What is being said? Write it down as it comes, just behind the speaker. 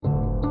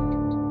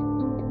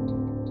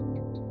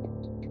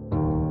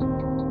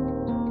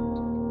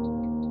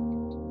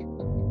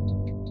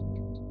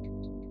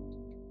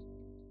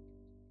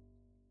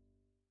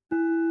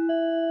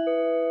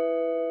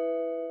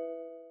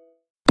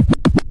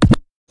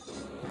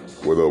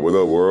What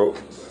up,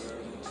 world?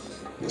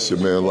 It's your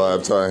man,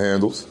 Live Ty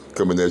Handles,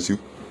 coming at you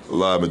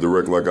live and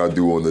direct like I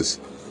do on this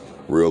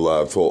Real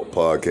Live Talk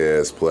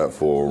podcast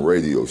platform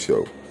radio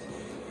show.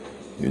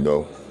 You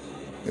know,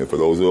 and for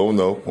those who don't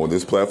know, on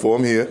this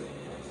platform here,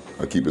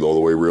 I keep it all the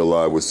way real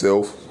live with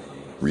self,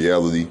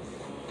 reality,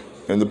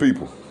 and the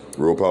people.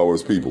 Real power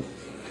is people.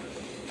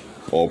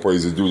 All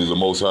praise is due to the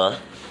Most High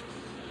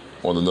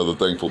on another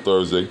thankful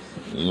Thursday.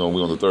 You know,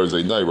 we on the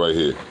Thursday night right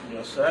here.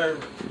 Yes, sir.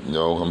 You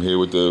know, I'm here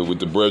with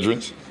the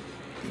brethren,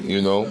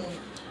 you know.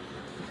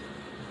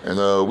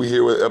 And we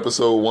here with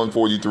episode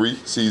 143,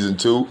 season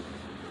 2.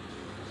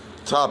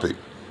 Topic: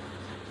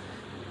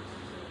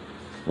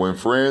 when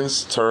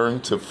friends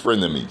turn to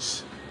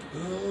frenemies.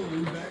 Oh,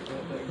 we back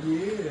on that.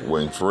 Yeah.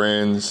 When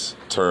friends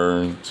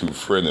turn to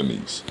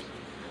frenemies. ...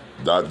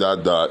 Blah, blah,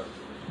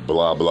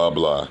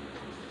 blah.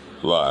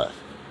 Live.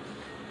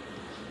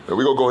 And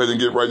we gonna go ahead and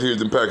get right here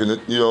to packing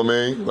it, you know what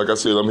I mean? Like I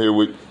said, I'm here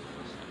with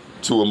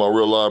 2 of my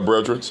real live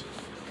brethren,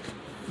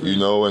 you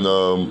know, and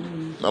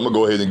I'm gonna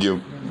go ahead and give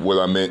what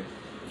I meant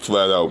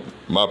flat out,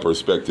 my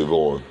perspective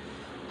on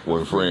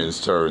when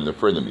friends turn to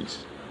frenemies.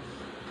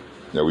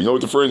 Now, we know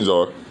what the friends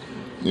are,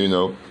 you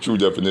know, true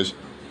definition.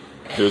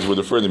 Here's where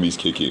the frenemies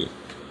kick in.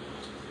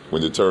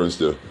 When it turns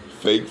to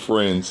fake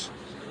friends,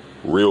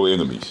 real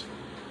enemies.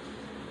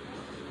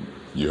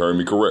 You heard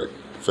me correct.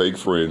 Fake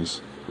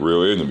friends,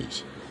 real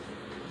enemies.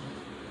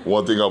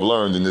 One thing I've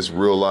learned in this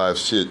real life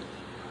shit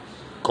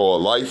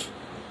called life,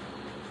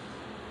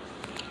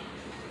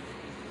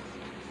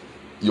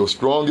 your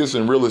strongest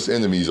and realest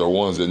enemies are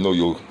ones that know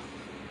your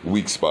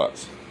weak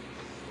spots.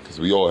 Because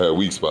we all have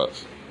weak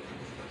spots.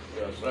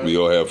 Yes, we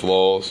all have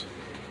flaws.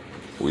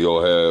 We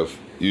all have,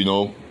 you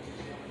know,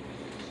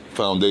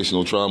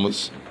 foundational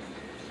traumas,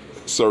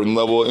 certain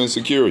level of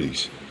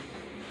insecurities.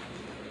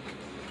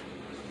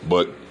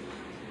 But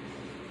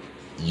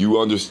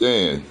you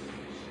understand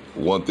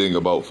one thing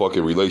about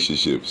fucking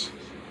relationships.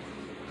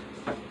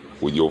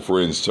 When your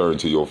friends turn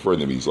to your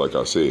frenemies, like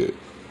I said.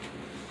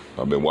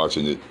 I've been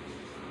watching it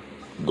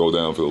go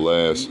down for the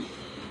last,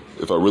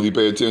 if I really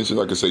pay attention,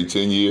 I could say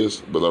 10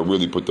 years, but I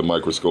really put the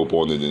microscope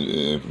on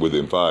it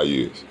within 5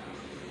 years,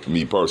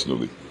 me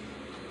personally.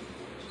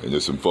 And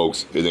there's some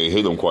folks, it ain't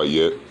hit them quite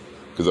yet,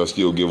 because I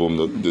still give them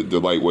the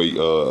lightweight,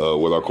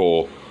 what I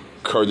call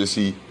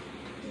courtesy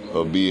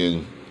of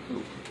being,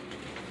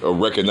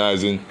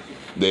 recognizing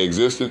their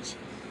existence.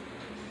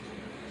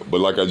 But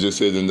like I just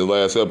said in the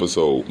last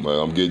episode, man,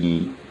 I'm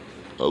getting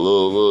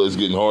it's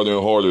getting harder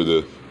and harder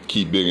to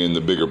keep being the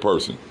bigger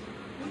person.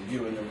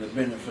 Giving them the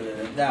benefit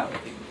of the doubt.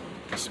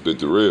 Spit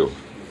the real.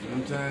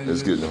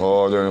 It's getting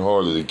harder and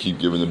harder to keep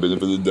giving the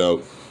benefit of the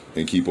doubt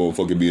and keep on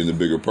fucking being the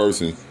bigger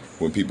person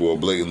when people are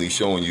blatantly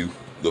showing you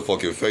the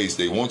fucking face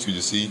they want you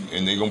to see,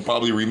 and they're gonna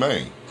probably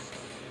remain.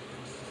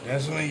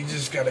 That's when you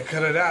just gotta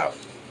cut it out.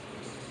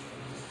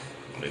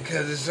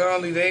 Because it's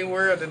only their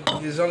world,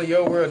 it's only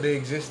your world they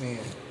exist in.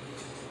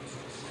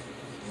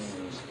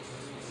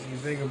 You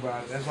think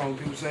about it, that's why when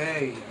people say,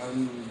 hey,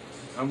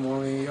 I'm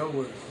only in your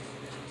world.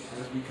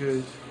 That's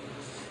because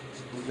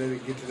we let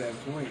it get to that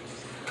point.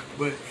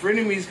 But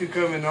frenemies could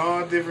come in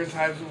all different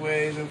types of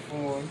ways and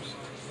forms.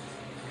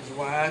 That's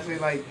why I say,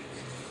 like,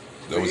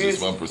 that was just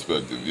my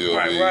perspective. You know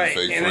what I mean? Right.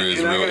 Fake friends,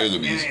 real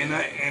enemies.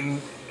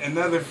 And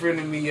another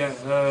frenemy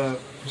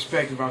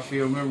perspective, I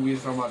feel, remember we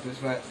was talking about this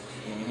fact,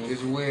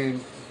 is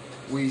when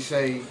we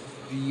say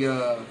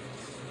the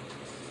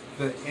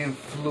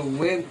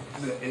influence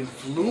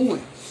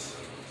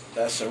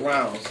that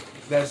surrounds.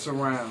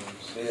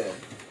 Yeah.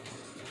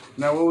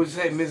 Now, what would you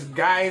say?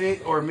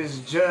 Misguided or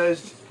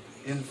misjudged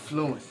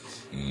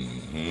influence.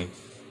 Mm-hmm.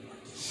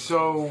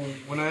 So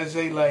when I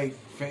say, like,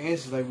 for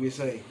instance, like we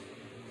say,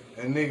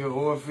 a nigga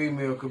or a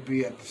female could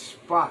be at the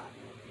spot,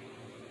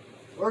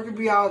 or it could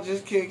be out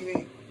just kicking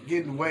it,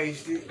 getting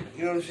wasted.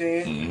 You know what I'm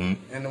saying?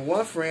 Mm-hmm. And the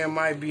one friend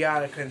might be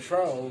out of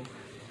control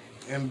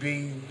and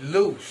be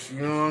loose.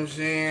 You know what I'm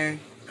saying?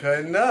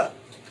 Cutting up,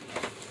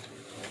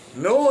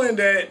 knowing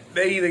that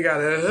they either got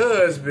a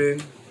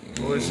husband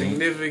or a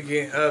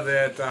significant other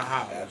at the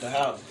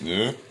house.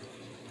 Yeah.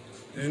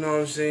 You know what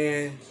I'm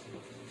saying?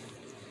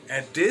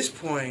 At this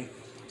point,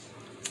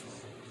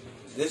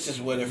 this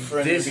is where the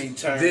frenemy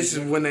turns. This is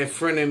when that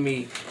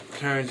frenemy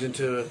turns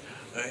into an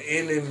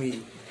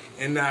enemy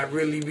and not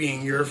really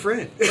being your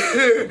friend.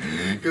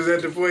 Because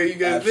at the point you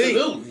gotta think.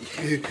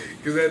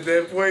 Because at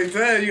that point in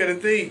time you gotta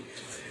think.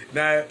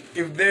 Now,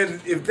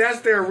 if that's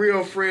their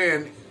real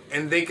friend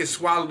and they can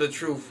swallow the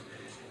truth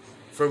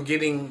from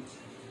getting,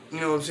 you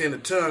know what I'm saying, the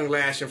tongue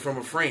lashing from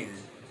a friend,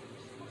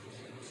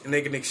 and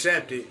they can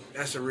accept it,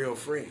 that's a real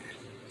friend.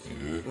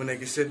 Mm-hmm. When they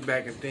can sit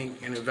back and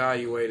think and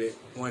evaluate it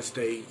once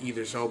they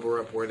either sober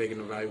up or they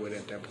can evaluate it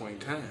at that point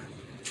in time.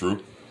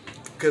 True.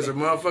 Because a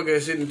motherfucker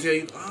is sitting and tell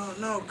you, oh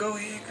no, go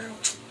ahead, girl.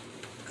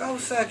 Go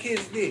suck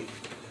his dick.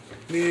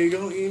 Nigga,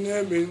 go eat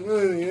that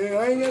bitch.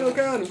 I ain't got no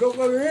condom. Go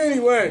fuck her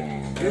anyway.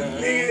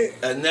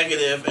 Mm-hmm. A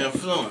negative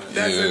influence.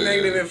 That's a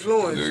negative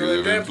influence. So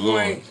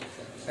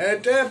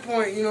at that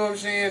point, you know what I'm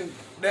saying,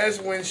 that's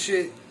when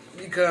shit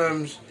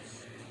becomes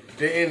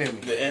The enemy.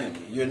 The enemy.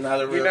 You're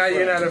not a real friend.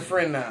 You're not a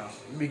friend now.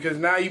 Because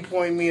now you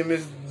point me and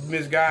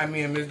misguide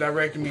me and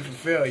misdirecting me for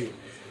failure.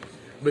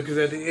 Because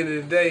at the end of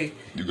the day...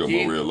 You got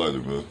my red lighter,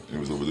 man. It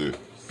was over there.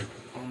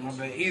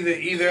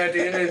 Either at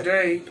the end of the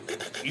day,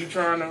 you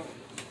trying to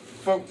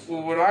fuck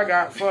with what I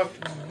got,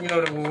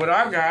 with what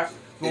I got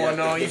going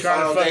on. You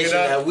trying to fuck it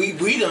up. That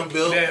we done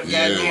built. That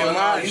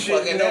my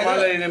shit, my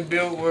lady done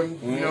built, or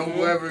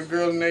whoever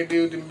girl and they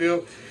dude done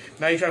built.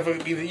 Now you try to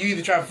fuck,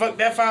 either try to fuck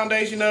that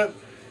foundation up,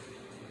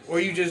 or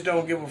you just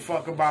don't give a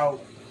fuck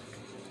about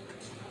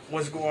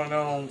what's going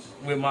on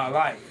with my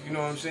life. You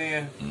know what I'm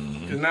saying?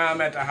 Because now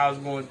I'm at the house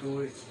going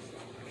through it,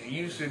 and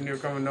you sitting there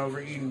coming over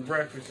eating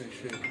breakfast and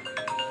shit.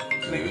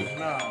 Niggas,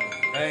 nah,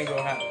 that ain't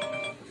gonna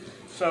happen.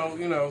 So,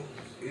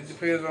 it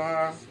depends on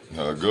how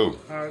it go.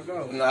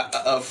 Now,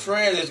 a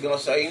friend is gonna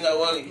say, you know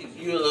what,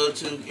 you a little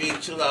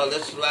too loud,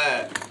 let's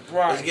slide.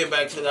 Right. Let's get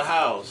back to the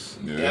house.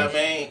 Yeah. You know what I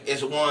mean?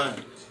 It's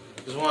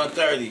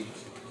 1:30.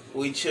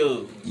 We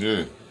chill.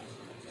 Yeah.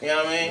 You know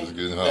what I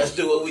mean? Let's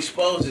do what we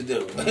supposed to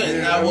do.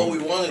 Not what we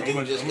want to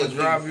do just because we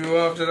drop you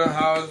up to the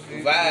house.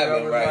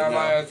 Vibing right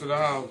my ass to the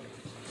house.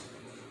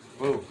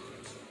 Boo.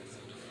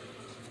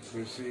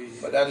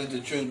 But that is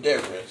the true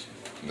difference.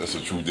 That's a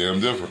true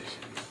damn difference.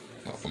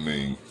 I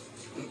mean...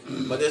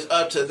 But it's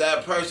up to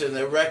that person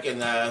to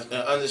recognize and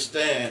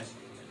understand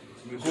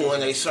who in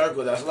their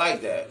circle that's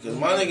like that. Because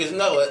my niggas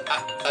know it.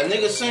 A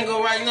nigga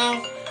single right now,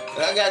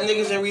 and I got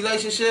niggas in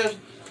relationships,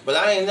 but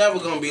I ain't never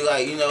going to be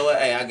like, you know what,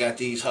 hey, I got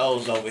these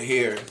hoes over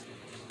here.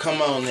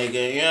 Come on,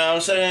 nigga. You know what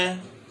I'm saying?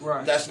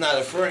 Right. That's not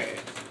a friend.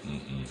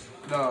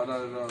 No.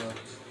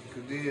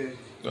 Cause then...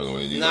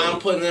 Now I'm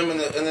putting him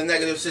in a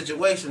negative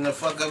situation to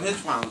fuck up his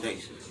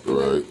foundation.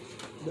 Right.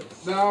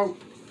 Now,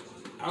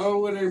 I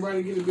don't want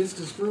everybody to get a bitch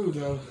construed,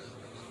 though.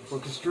 Or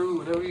construed,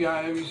 whatever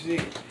you see.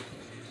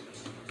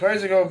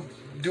 Person gonna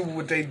do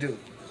what they do.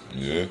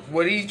 Yeah.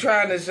 What he's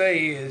trying to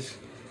say is,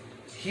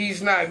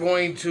 he's not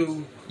going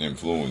to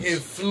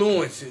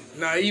influence it.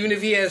 Now, even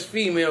if he has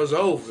females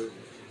over,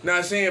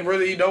 not saying,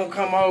 brother, you don't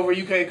come over,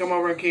 you can't come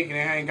over and kick it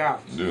and hang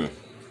out. Yeah.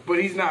 But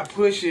he's not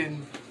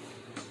pushing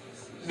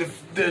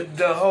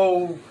the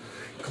whole,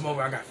 come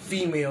over, I got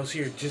females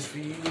here just for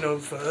you,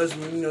 for us,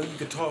 you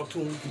can talk to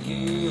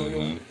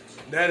them.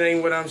 That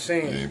ain't what I'm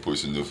saying. He ain't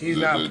pushing He's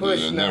not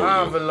pushing the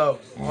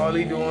envelope. All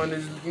he doing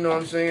is, you know what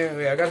I'm saying?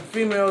 Yeah, I got the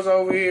females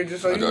over here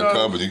just so you know. I got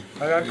company.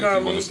 If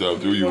you want to stop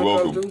through, you're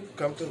welcome.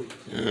 Come through.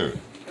 Yeah.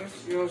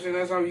 You know what I'm saying?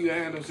 That's how you can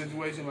handle a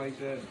situation like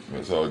that.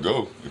 That's how it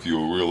go. If you're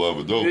a real live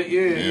adult. Yeah.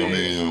 You know what I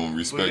mean?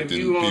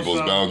 Respecting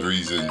people's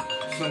boundaries and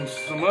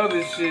some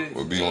other shit.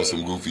 Or be on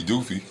some goofy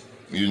doofy.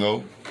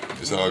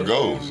 That's how it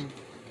goes.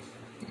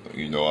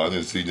 I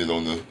didn't see that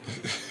on the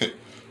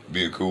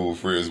being cool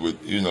friends with,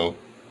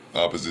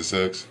 opposite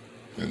sex,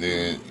 and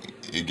then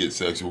it gets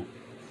sexual.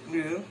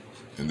 Yeah.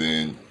 And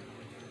then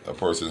a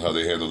person, how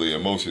they handle their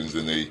emotions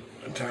and they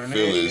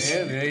feelings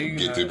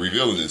get to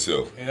revealing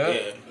itself.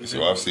 Yeah.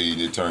 So I've seen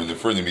it turn to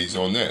frenemies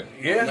on that.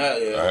 Yeah.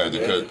 I had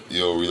to cut,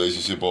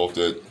 relationship off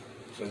that.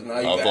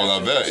 I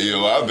thought I value.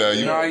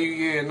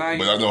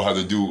 But I know how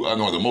to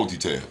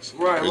multitask.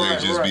 Right, it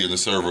ain't just being a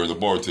server and a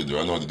bartender.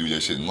 I know how to do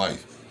that shit in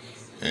life.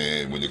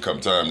 And when it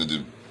comes time to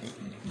do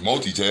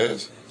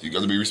multitask, you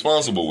got to be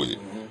responsible with it.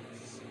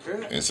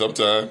 Yeah. And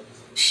sometimes,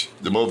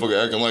 the motherfucker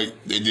acting like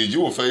they did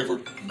you a favor,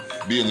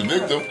 being the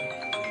victim,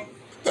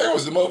 that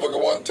was the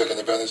motherfucker one taking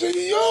advantage of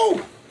your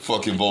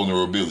fucking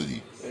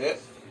vulnerability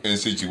in a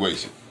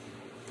situation.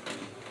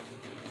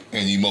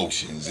 And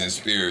emotions and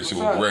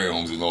spiritual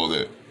realms and all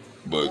that.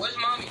 But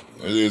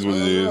it is what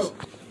it is.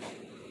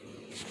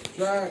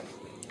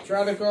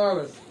 Try to call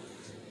it.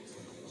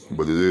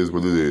 But it is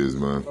what it is,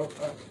 man.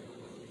 Okay.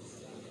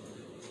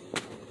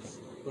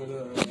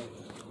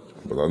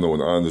 But I know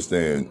and I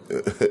understand.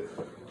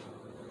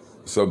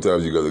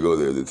 Sometimes you got to go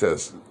there to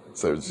test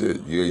certain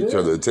shit. You ain't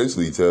trying to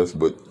intentionally test,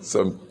 but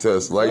some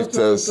tests, life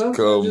tests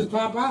come. Just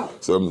pop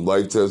out. Some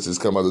life tests just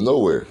come out of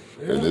nowhere,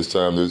 and it's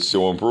time to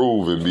show and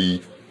prove and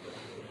be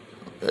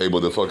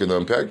able to fucking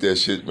unpack that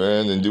shit,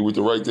 man, and do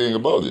the right thing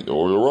about it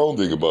or the wrong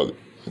thing about it.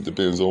 It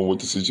depends on what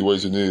the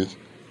situation is.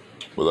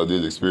 But I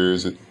did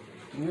experience it.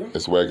 Yeah.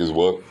 It's whack as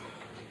what.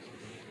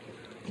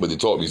 But it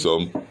taught me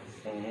something.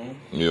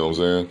 You know what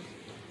I'm saying?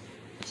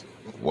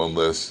 One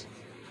less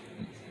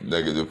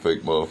negative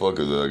fake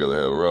motherfuckers that I gotta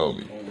have around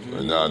me.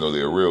 And now I know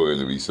they're a real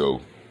enemy,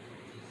 so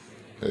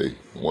hey,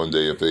 one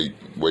day if they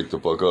wake the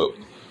fuck up,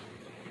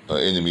 an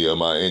enemy of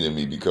my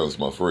enemy becomes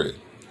my friend.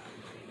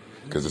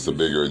 Because it's a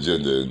bigger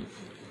agenda and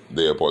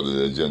they're part of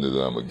the agenda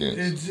that I'm against.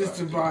 It's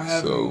just about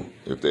having... So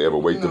if they ever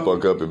wake the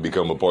fuck up and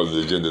become a part of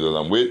the agenda that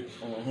I'm with,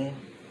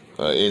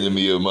 an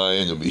enemy of my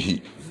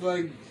enemy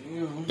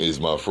is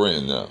my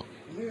friend now.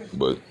 Yeah.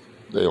 But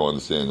they don't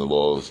understand the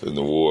laws and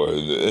the war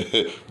and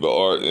the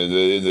art and the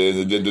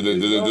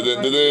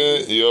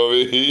you know what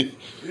I mean?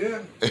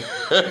 Yeah.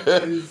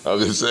 I'm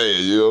just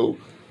saying,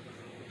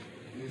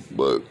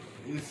 But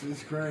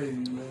it's crazy,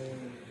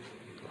 man.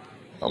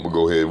 I'm gonna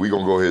go ahead. We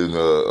gonna go ahead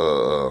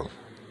and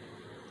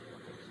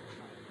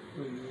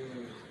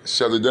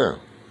shut it down.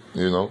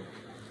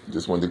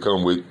 Just wanted to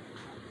come with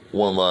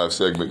one live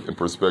segment in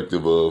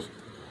perspective of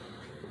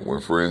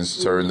when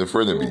friends turn to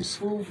frenemies.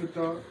 Food for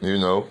thought. You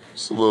know,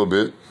 just a little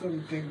bit.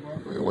 Something to think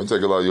about. I want to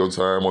take a lot of your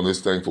time on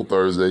this thankful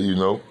Thursday, you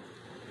know.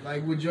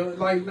 Like, would you,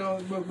 like, no,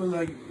 but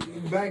like,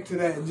 back to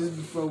that just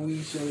before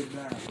we shut it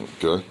down.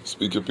 Okay,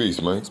 speak your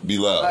piece, man. Be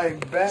loud.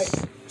 Like, back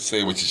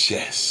Say it with your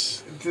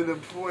chest. to the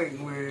point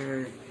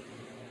where,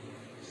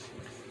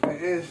 for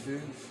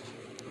instance,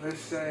 let's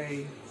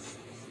say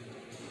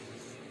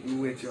you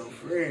with your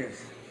friend,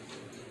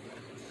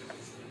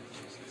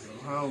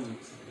 your homie,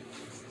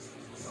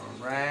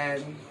 y'all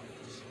riding,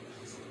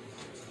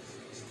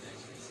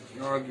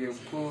 y'all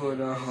get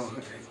pulled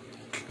on,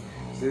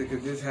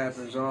 because this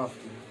happens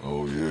often.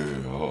 Oh, yeah.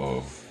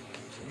 Uh-oh.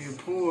 Get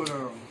pulled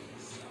on,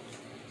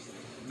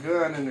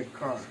 gun in the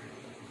car,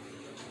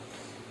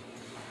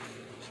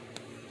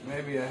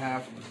 maybe a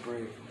half of a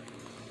brick.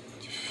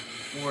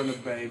 For the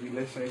baby,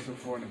 let's say some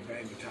for the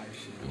baby type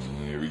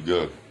shit. Here we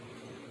go.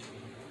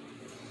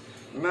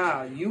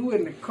 Nah, you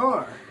in the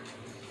car.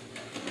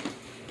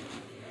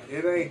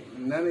 It ain't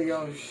none of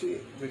your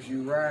shit, but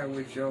you ride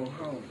with your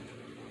homie.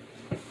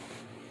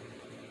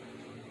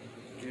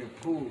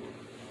 Get pulled.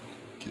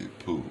 Get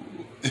pulled.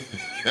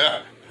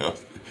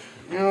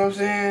 You know what I'm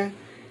saying?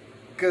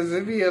 Cause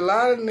there be a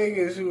lot of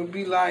niggas who would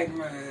be like,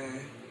 man,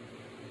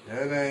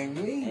 that ain't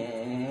me.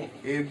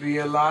 Mm-hmm. It'd be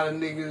a lot of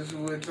niggas who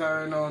would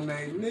turn on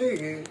their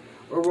nigga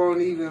or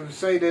won't even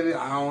say that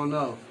I don't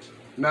know.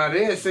 Now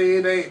they'll say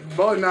it ain't,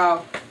 but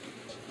now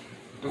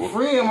the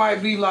friend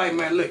might be like,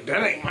 man, look,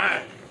 that ain't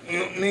mine. You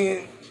know what I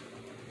mean?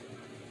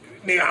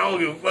 Nigga, I don't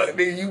give a fuck.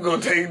 Nigga, you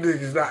gonna take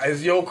this.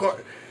 It's your car.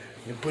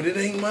 But it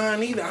ain't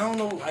mine either. I don't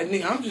know.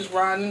 Nigga, I'm just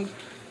riding.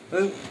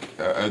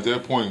 At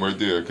that point right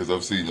there, because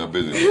I've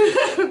been in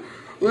it.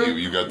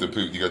 you got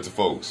the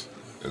folks,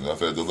 and I've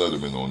had the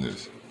Letterman on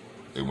this.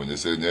 And when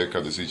it's in that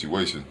kind of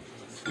situation,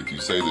 if you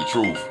say the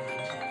truth,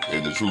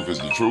 and the truth is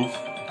the truth,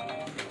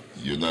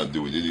 you're not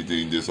doing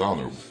anything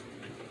dishonorable.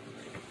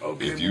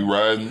 Okay. If you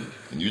riding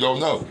and you don't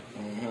know,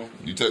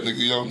 you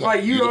technically don't know.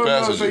 Like you the don't know,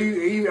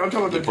 passenger. so I'm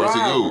talking about the person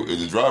driver. go,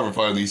 and the driver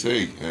finally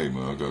say, "Hey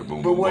man, I got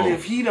boom." But boom, what boom.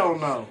 if he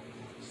don't know?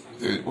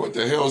 What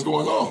the hell is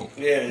going on?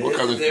 Yeah, what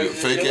kind of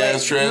it's- fake it's-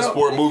 ass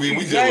transport movie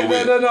we dealing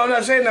with? No, I'm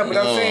not saying that, but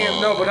I'm No.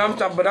 saying no,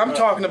 but I'm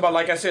talking about,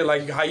 like I said,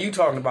 like how you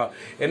talking about,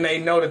 and they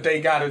know that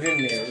they got it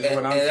in there. Is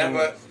what I'm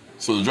saying.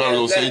 So the driver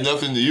don't say that-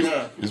 nothing to you?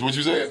 no. Is what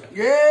you saying?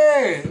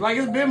 Yeah, like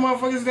it's been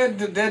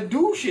motherfuckers that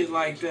do shit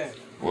like that.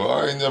 Well,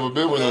 I ain't never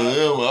been with none of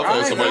them. I've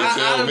had somebody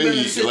tell me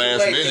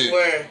last minute.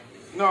 Where,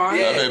 No, I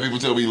Yeah. I've had people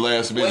tell me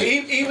last well,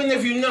 minute. even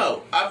if you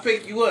know, I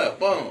pick you up,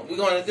 boom, we're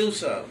going to do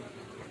something.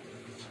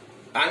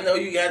 I know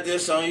you got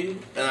this on you,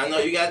 and I know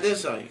you got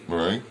this on you.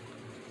 Right?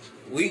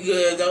 We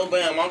good though,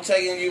 bam, I'm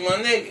taking you my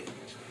nigga.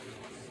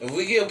 If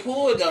we get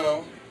pulled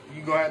on,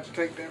 You gonna have to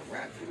take that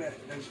rap for that.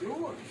 That's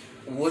yours.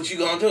 what you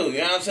gonna do? You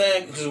know what I'm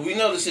saying? Because we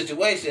know the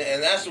situation,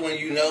 and that's when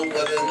you know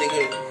whether the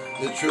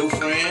nigga the true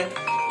friend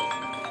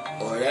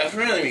or that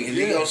friend of me. Because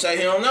he gonna say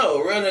he don't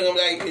know. A real nigga gonna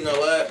be like, you know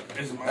what?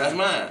 It's mine. That's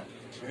mine.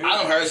 I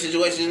done heard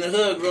situations in the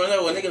hood growing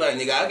up where nigga like,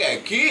 nigga, I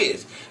got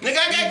kids. Nigga,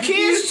 I got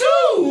kids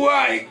too.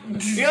 Right.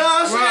 You know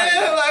what I'm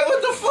saying? Right. Like,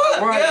 what the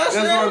fuck? Right. You know That's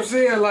what I'm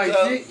saying. Like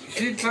So-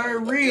 she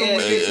turned real. Yeah, when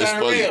shit It's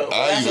turn funny. real.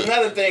 I That's even-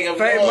 another thing. Of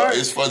Hey, knowing Mark.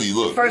 It's funny,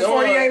 look. First No,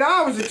 48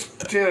 hours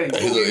to tell you.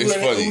 Hey, who look, you it's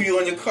in- funny. Who you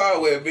in your car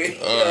with, bitch? You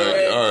know what I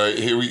mean? All right.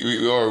 Here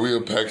we are. We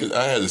unpacking.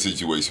 I had a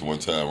situation one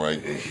time, right?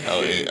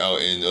 Out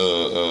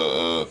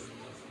in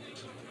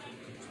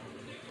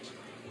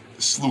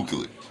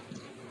Sluckley.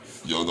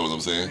 Y'all know what I'm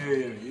saying?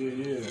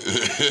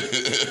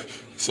 Yeah.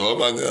 So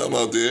I'm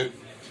out there,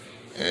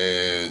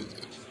 and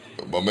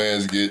my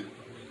man's get,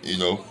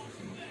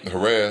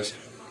 harassed.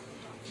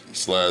 He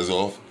slides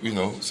off,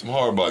 some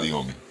hard body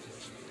on me.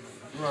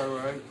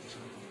 Right.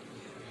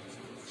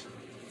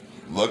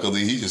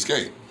 Luckily, he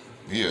escaped.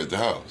 He at the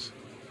house.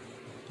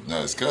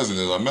 Now his cousin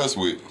that I mess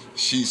with,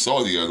 she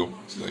saw the other.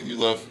 She's like, "You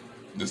left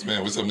this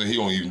man with something that he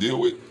don't even deal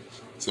with."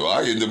 So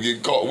I ended up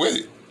getting caught with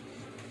it,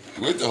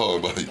 with the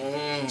hard body.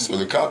 So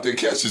the cop that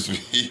catches me,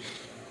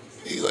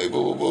 he like,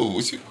 "Whoa,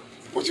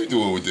 what you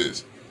doing with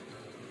this?"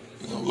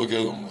 Look at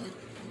him like,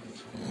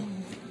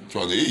 "I'm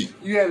trying to eat."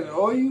 You had it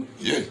on you?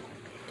 Yeah.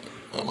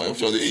 I'm like, "I'm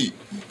trying to eat."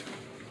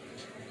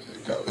 The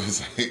cop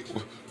was like,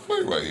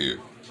 "Wait right here."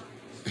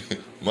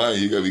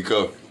 Mind you, gotta be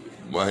cuffed.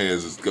 My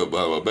hands is cuffed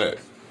behind my back.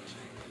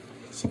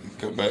 So he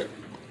come back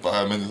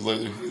 5 minutes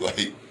later, he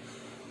like,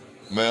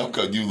 "Man, I'm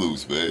cutting you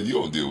loose, man. You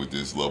don't deal with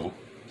this level.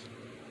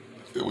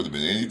 It would have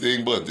been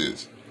anything but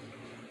this.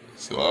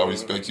 So I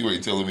respect you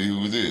ain't telling me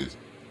who it is.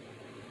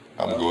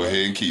 I'm gonna go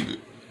ahead and keep it."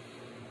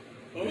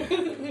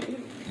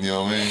 You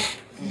know what I mean?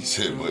 He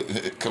said,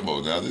 "But come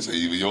on now, this ain't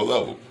even your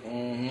level."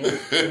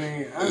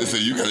 So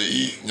you gotta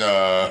eat.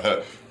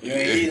 Nah. You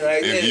ain't eat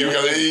like if this, you right?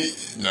 gotta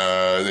eat,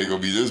 nah, it ain't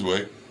gonna be this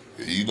way.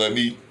 He let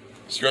me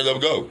straight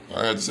up go.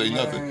 I had to say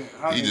nothing.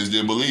 He just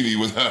didn't believe me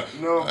when I.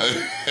 No.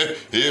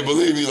 He didn't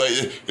believe me.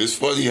 Like, it's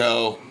funny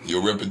how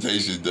your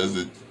reputation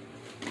doesn't.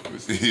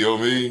 You know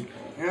what I mean?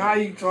 And how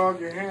you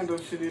talk and handle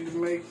shit it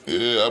make.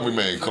 Yeah, I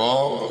remained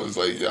calm. I was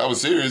like, I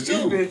was serious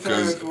too.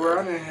 Because where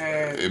I done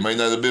had. It might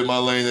not have been my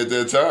lane at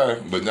that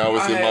time, but now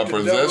it's I in my had to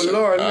possession.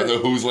 double I know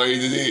whose lane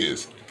it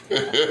is.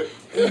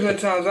 There's been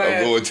times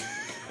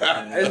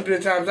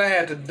I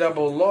had to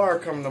double Laura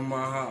come to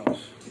my house.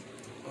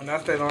 When I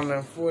stayed on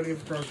that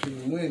 40th across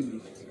from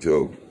Wendy.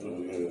 Yo.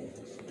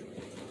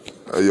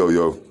 Hey,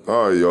 yo.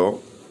 All right,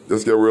 y'all.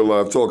 Let's get real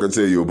live talk I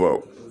tell you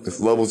about.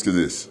 There's levels to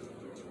this.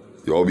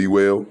 Y'all be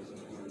well.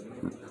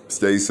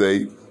 Stay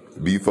safe.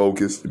 Be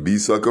focused. Be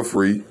sucker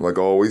free. Like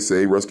I always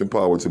say, rest in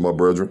power to my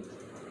brethren.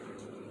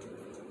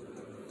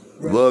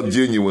 Love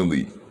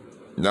genuinely.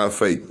 Not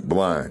fake.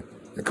 Blind.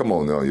 And come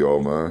on now,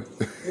 y'all, man.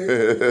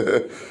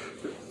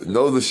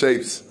 Know the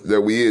shapes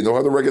that we in. Know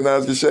how to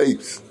recognize the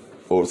shapes.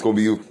 Or it's going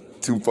to be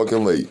too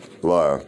fucking late. Live.